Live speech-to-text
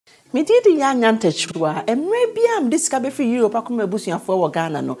Me did the young antechua, and maybe I'm discovered for Europe. I come a bush for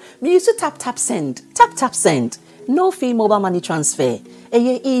Ghana. No, me used to tap send, tap send. No fee mobile money transfer.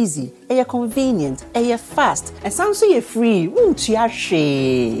 Aye easy, aye convenient, aye fast, and sounds so free. Won't you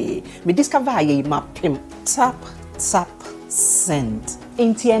share? Me discover aye map him. Tap send.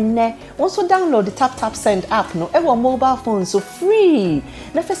 Intienne. Also download the tap send app. No, ever mobile phone so free.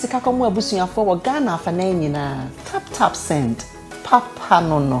 Na first ka come a bush for Ghana for na. Tap send. Papa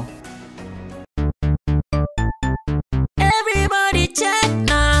no. Everybody check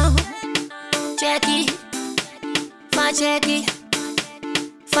now. Check it.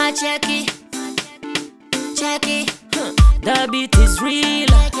 Check it. The beat is real.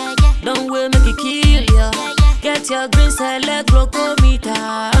 Don't wait, make it kill ya. Get your green select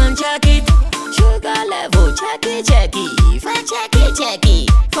glucometer and check it. Sugar level, check it. Check it. Green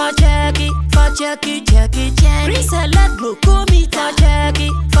select glucometer, check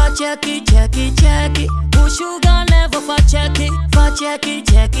it. Push sugar level, check it. Check it.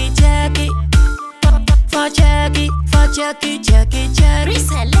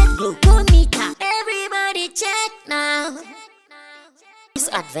 Reselect glucometer. Everybody check now. This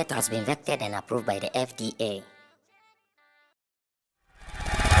advert has been vetted and approved by the FDA.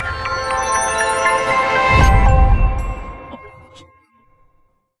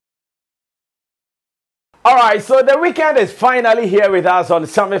 Alright, so the weekend is finally here with us on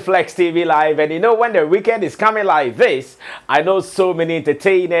Summit Flex TV Live, and you know when the weekend is coming like this, I know so many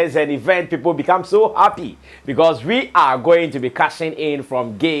entertainers and event people become so happy because we are going to be cashing in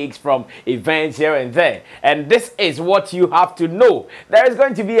from gigs, from events here and there. And this is what you have to know. There is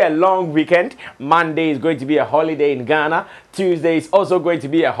going to be a long weekend. Monday is going to be a holiday in Ghana. Tuesday is also going to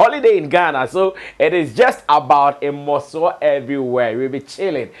be a holiday in Ghana. So it is just about a muscle everywhere. We'll be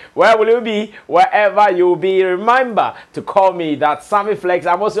chilling. Where will you be? Wherever you be, remember to call me. That Sammy Flex.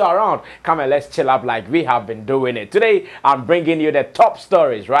 I'm also around. Come and let's chill up like we have been doing it. Today, I'm bringing you the top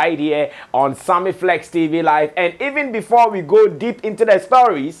stories right here on Sammy Flex TV Live. And even before we go deep into the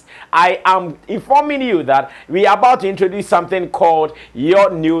stories, I am informing you that we are about to introduce something called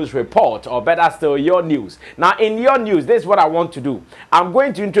Your News Report, or better still, Your News. Now, in Your News, this is what I want to do. I'm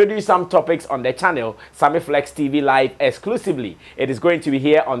going to introduce some topics on the channel Sammy Flex TV Live exclusively. It is going to be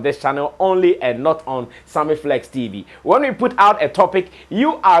here on this channel only and not on Sammy Flex TV. When we put out a topic,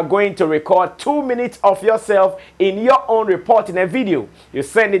 you are going to record 2 minutes of yourself in your own report in a video. You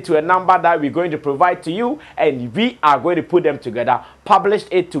send it to a number that we're going to provide to you, and we are going to put them together, publish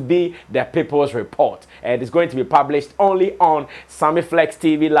it to be the People's Report, and it's going to be published only on Sammy Flex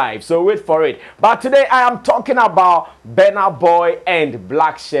TV Live. So wait for it. But today I am talking about Burna Boy and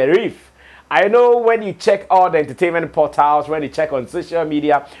Black Sherif. I know when you check all the entertainment portals, when you check on social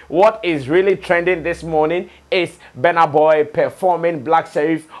media, what is really trending this morning is Burna Boy performing Black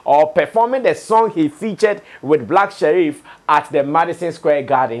Sherif, or performing the song he featured with Black Sherif at the Madison Square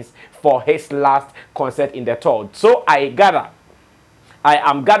Gardens for his last concert in the tour. So I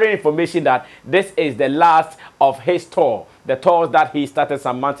am gathering information that this is the last of his tour. The tours that he started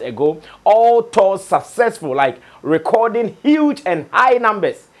some months ago, all tours successful, like recording huge and high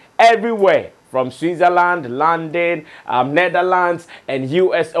numbers everywhere, from Switzerland, London, Netherlands, and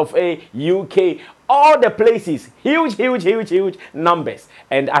US of A, UK, all the places, huge numbers.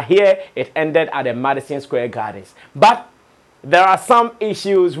 And I hear it ended at the Madison Square Gardens. But there are some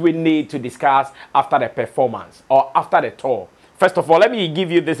issues we need to discuss after the performance or after the tour. First of all, let me give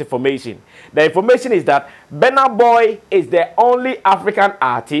you this information. The information is that Burna Boy is the only African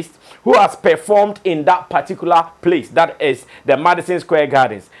artist who has performed in that particular place, that is the Madison Square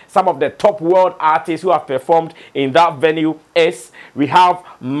Gardens. Some of the top world artists who have performed in that venue is, we have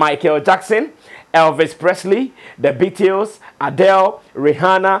Michael Jackson, Elvis Presley, the Beatles, Adele,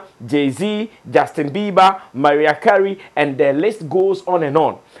 Rihanna, Jay-Z, Justin Bieber, Mariah Carey, and the list goes on and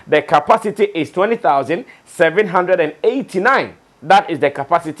on. The capacity is 20,789. That is the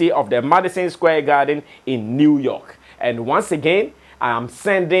capacity of the Madison Square Garden in New York. And once again, I am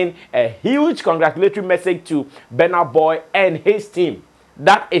sending a huge congratulatory message to Burna Boy and his team.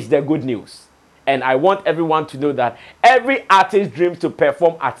 That is the good news. And I want everyone to know that every artist dreams to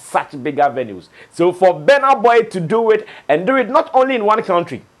perform at such bigger venues. So for Burna Boy to do it, and do it not only in one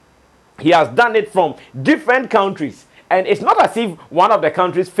country, he has done it from different countries. And it's not as if one of the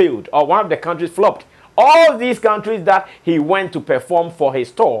countries failed or one of the countries flopped. All these countries that he went to perform for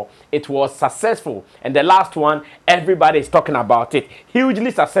his tour, it was successful. And the last one, everybody is talking about it.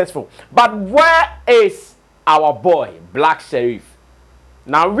 Hugely successful. But where is our boy, Black Sherif?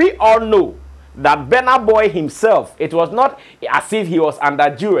 Now, we all know that Burna Boy himself, it was not as if he was under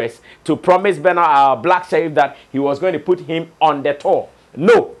duress to promise Black Sherif that he was going to put him on the tour.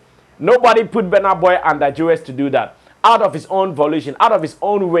 No. Nobody put Burna Boy under duress to do that. Out of his own volition, out of his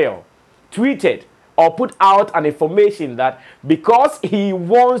own will, tweeted or put out an information that because he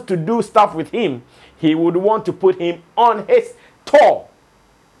wants to do stuff with him, he would want to put him on his tour.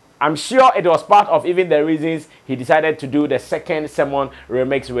 I'm sure it was part of even the reasons he decided to do the second Sermon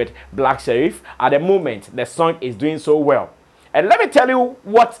remix with Black Sherif. At the moment, the song is doing so well. And let me tell you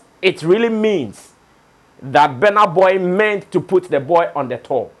what it really means that Burna Boy meant to put the boy on the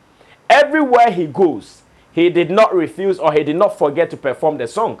tour. Everywhere he goes, he did not refuse or he did not forget to perform the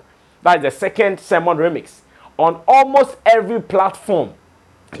song. That is the second Sermon remix. On almost every platform,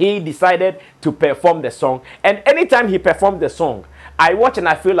 he decided to perform the song. And anytime he performed the song, I watch and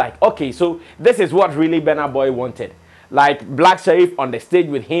I feel like, okay, so this is what really Burna Boy wanted. Like Black Sherif on the stage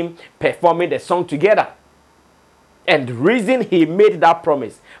with him performing the song together. And the reason he made that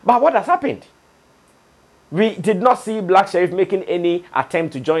promise. But what has happened? We did not see Black Sherif making any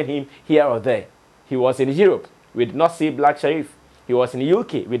attempt to join him here or there. He was in Europe. We did not see Black Sherif. He was in the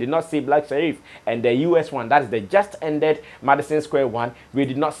UK. We did not see Black Sherif. And the US one, that is the just ended Madison Square one, we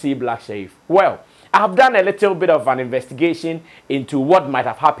did not see Black Sherif. Well, I've done a little bit of an investigation into what might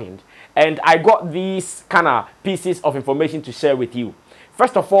have happened. And I got these kind of pieces of information to share with you.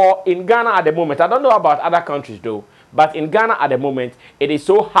 First of all, in Ghana at the moment, I don't know about other countries though, but in Ghana at the moment, it is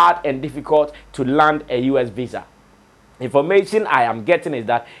so hard and difficult to land a US visa. Information I am getting is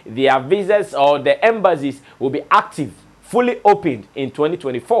that their visas or the embassies will be active, fully opened in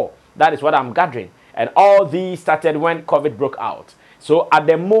 2024. That is what I'm gathering. And all these started when COVID broke out. So at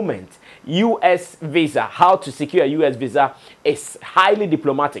the moment, US visa, how to secure a US visa is highly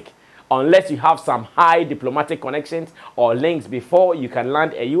diplomatic. Unless you have some high diplomatic connections or links before you can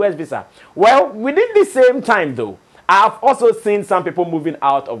land a US visa. Well, within the same time though, I've also seen some people moving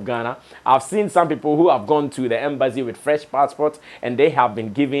out of Ghana. I've seen some people who have gone to the embassy with fresh passports and they have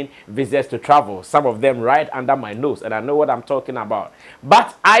been given visas to travel. Some of them right under my nose, and I know what I'm talking about.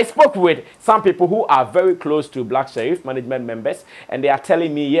 But I spoke with some people who are very close to Black Sherif management members, and they are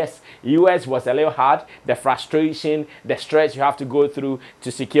telling me, yes, US was a little hard. The frustration, the stress you have to go through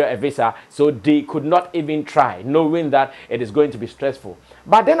to secure a visa. So they could not even try, knowing that it is going to be stressful.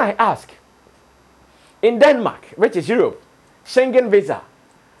 But then I ask, in Denmark, which is Europe, Schengen visa,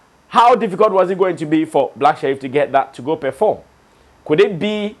 how difficult was it going to be for Black Sherif to get that to go perform? Could it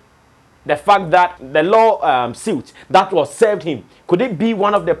be the fact that the law suit that was served him, could it be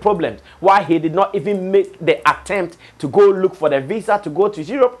one of the problems why he did not even make the attempt to go look for the visa to go to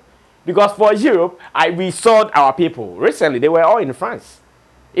Europe? Because for Europe, we saw our people recently, they were all in France.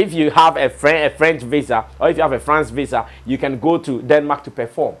 If you have a French visa or if you have a France visa, you can go to Denmark to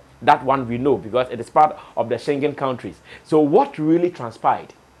perform. That one we know because it is part of the Schengen countries. So what really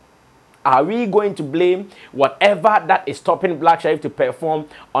transpired? Are we going to blame whatever that is stopping Black Sherif to perform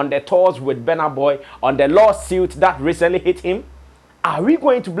on the tours with Burna Boy, on the lawsuit that recently hit him? Are we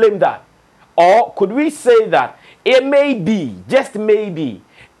going to blame that? Or could we say that it may be, just maybe,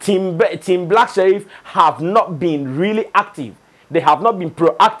 Team Black Sherif have not been really active. They have not been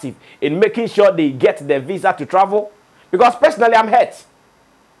proactive in making sure they get the visa to travel? Because personally, I'm hurt.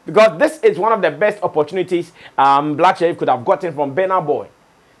 Because this is one of the best opportunities Black Sherif could have gotten from Burna Boy.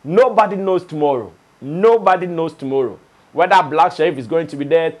 Nobody knows tomorrow. Nobody knows tomorrow. Whether Black Sherif is going to be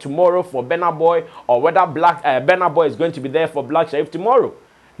there tomorrow for Burna Boy or whether Burna Boy is going to be there for Black Sherif tomorrow.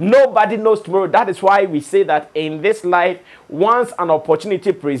 Nobody knows tomorrow. That is why we say that in this life, once an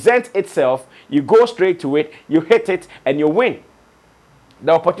opportunity presents itself, you go straight to it, you hit it, and you win.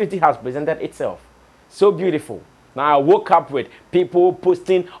 The opportunity has presented itself. So beautiful. Now, I woke up with people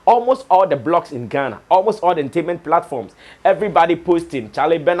posting almost all the blogs in Ghana, almost all the entertainment platforms. Everybody posting.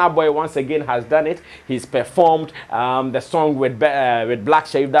 Charlie Burna Boy once again has done it. He's performed the song with Black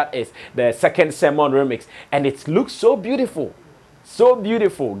Sherif, that is the second Sermon remix. And it looks so beautiful. So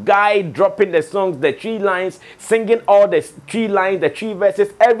beautiful. Guy dropping the songs, the 3 lines, singing all the 3 lines, the 3 verses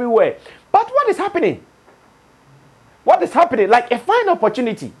everywhere. But what is happening? What is happening? Like a fine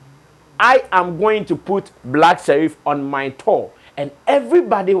opportunity. I am going to put Black Sherif on my tour, and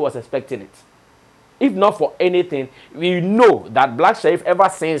everybody was expecting it. If not for anything, we know that Black Sherif, ever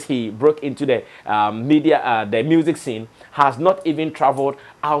since he broke into the the music scene, has not even traveled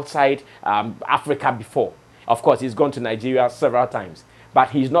outside Africa before. Of course, he's gone to Nigeria several times,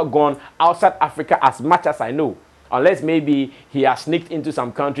 but he's not gone outside Africa as much as I know, unless maybe he has sneaked into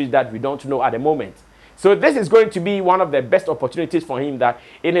some countries that we don't know at the moment. So this is going to be one of the best opportunities for him, that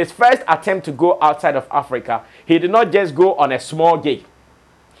in his first attempt to go outside of Africa, he did not just go on a small gig.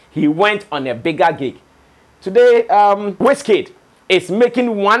 He went on a bigger gig. Today, Wizkid is making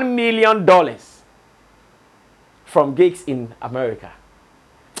 $1 million from gigs in America.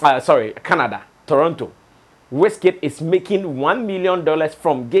 Canada, Toronto. Wizkid is making $1 million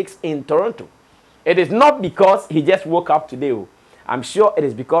from gigs in Toronto. It is not because he just woke up today. I'm sure it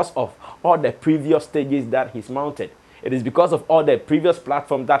is because of all the previous stages that he's mounted. It is because of all the previous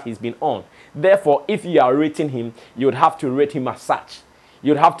platforms that he's been on. Therefore, if you are rating him, you would have to rate him as such.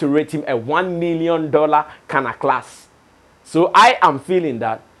 You'd have to rate him a $1 million kind of class. So I am feeling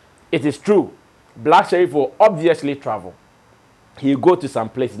that it is true. Black Sherif will obviously travel. He'll go to some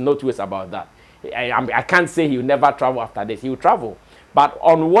places, no two ways about that. I can't say he'll never travel after this. He'll travel. But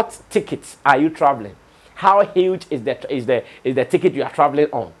on what tickets are you traveling? How huge is the ticket you are traveling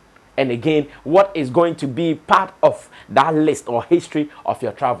on? And again, what is going to be part of that list or history of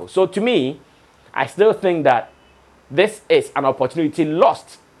your travel? So to me, I still think that this is an opportunity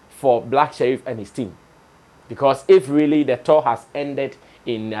lost for Black Sherif and his team. Because if really the tour has ended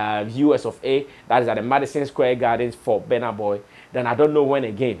in US of A, that is at the Madison Square Gardens for Burna Boy, then I don't know when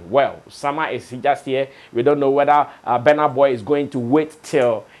again. Well, summer is just here. We don't know whether Burna Boy is going to wait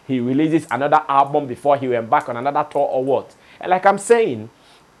till he releases another album before he will embark on another tour or what. And like I'm saying,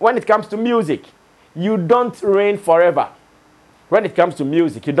 when it comes to music, you don't reign forever. When it comes to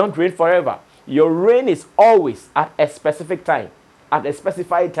music, you don't reign forever. Your reign is always at a specific time, at a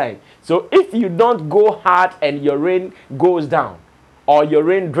specified time. So if you don't go hard and your reign goes down, or your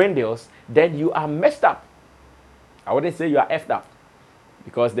reign dwindles, then you are messed up. I wouldn't say you are effed up,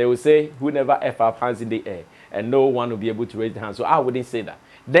 because they will say, who never F up, hands in the air, and no one will be able to raise the hand. So I wouldn't say that.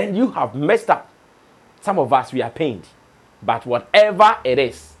 Then you have messed up. Some of us, we are pained. But whatever it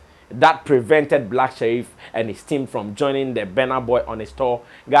is that prevented Black Sherif and his team from joining the Burna Boy on his tour,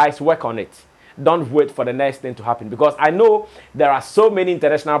 guys, work on it. Don't wait for the next thing to happen, because I know there are so many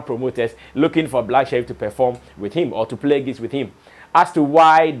international promoters looking for Black Sherif to perform with him or to play gigs with him. As to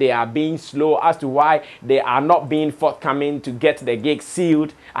why they are being slow, as to why they are not being forthcoming to get the gig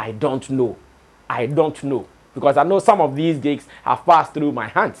sealed, I don't know. I don't know. Because I know some of these gigs have passed through my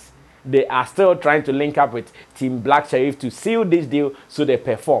hands. They are still trying to link up with Team Black Sherif to seal this deal so they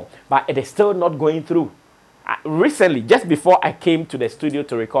perform. But it is still not going through. Recently, just before I came to the studio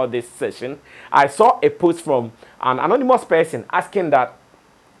to record this session, I saw a post from an anonymous person asking that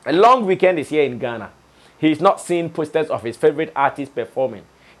a long weekend is here in Ghana. He's not seen posters of his favorite artists performing.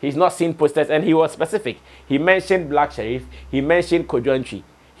 He's not seen posters, and he was specific. He mentioned Black Sherif. He mentioned Kojontri.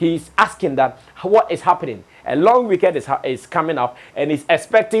 He's asking that what is happening. A long weekend is coming up, and he's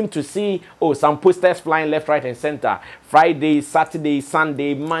expecting to see some posters flying left, right, and center. Friday, Saturday,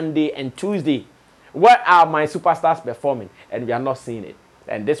 Sunday, Monday, and Tuesday. Where are my superstars performing? And we are not seeing it.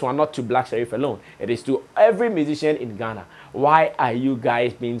 And this one not to Black Sherif alone. It is to every musician in Ghana. Why are you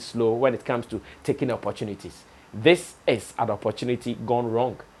guys being slow when it comes to taking opportunities? This is an opportunity gone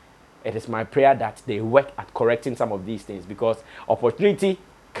wrong. It is my prayer that they work at correcting some of these things, because opportunity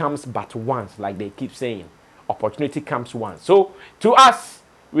comes but once, like they keep saying. Opportunity comes once. So to us,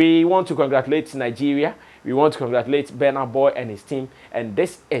 we want to congratulate Nigeria. We want to congratulate Burna Boy and his team. And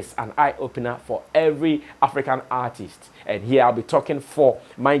this is an eye-opener for every African artist. And here I'll be talking for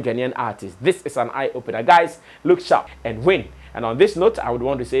my Ghanaian artists. This is an eye-opener. Guys, look sharp and win. And on this note, I would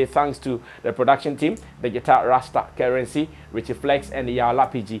want to say thanks to the production team, the Guitar Rasta Currency, Richie Flex, and the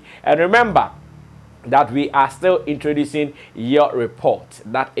Yala PG. And remember that we are still introducing your report.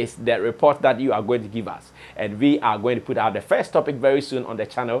 That is the report that you are going to give us. And we are going to put out the first topic very soon on the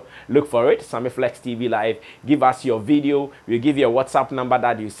channel. Look for it, Sammy Flex TV Live. Give us your video. We'll give you a WhatsApp number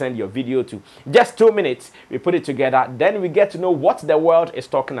that you send your video to. Just 2 minutes, we put it together. Then we get to know what the world is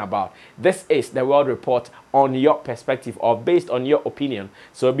talking about. This is the world report on your perspective or based on your opinion.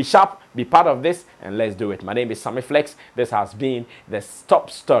 So be sharp, be part of this, and let's do it. My name is Sammy Flex. This has been the top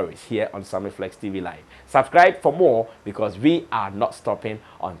stories here on Sammy Flex TV Live. Subscribe for more, because we are not stopping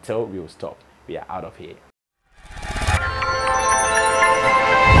until we will stop. We are out of here.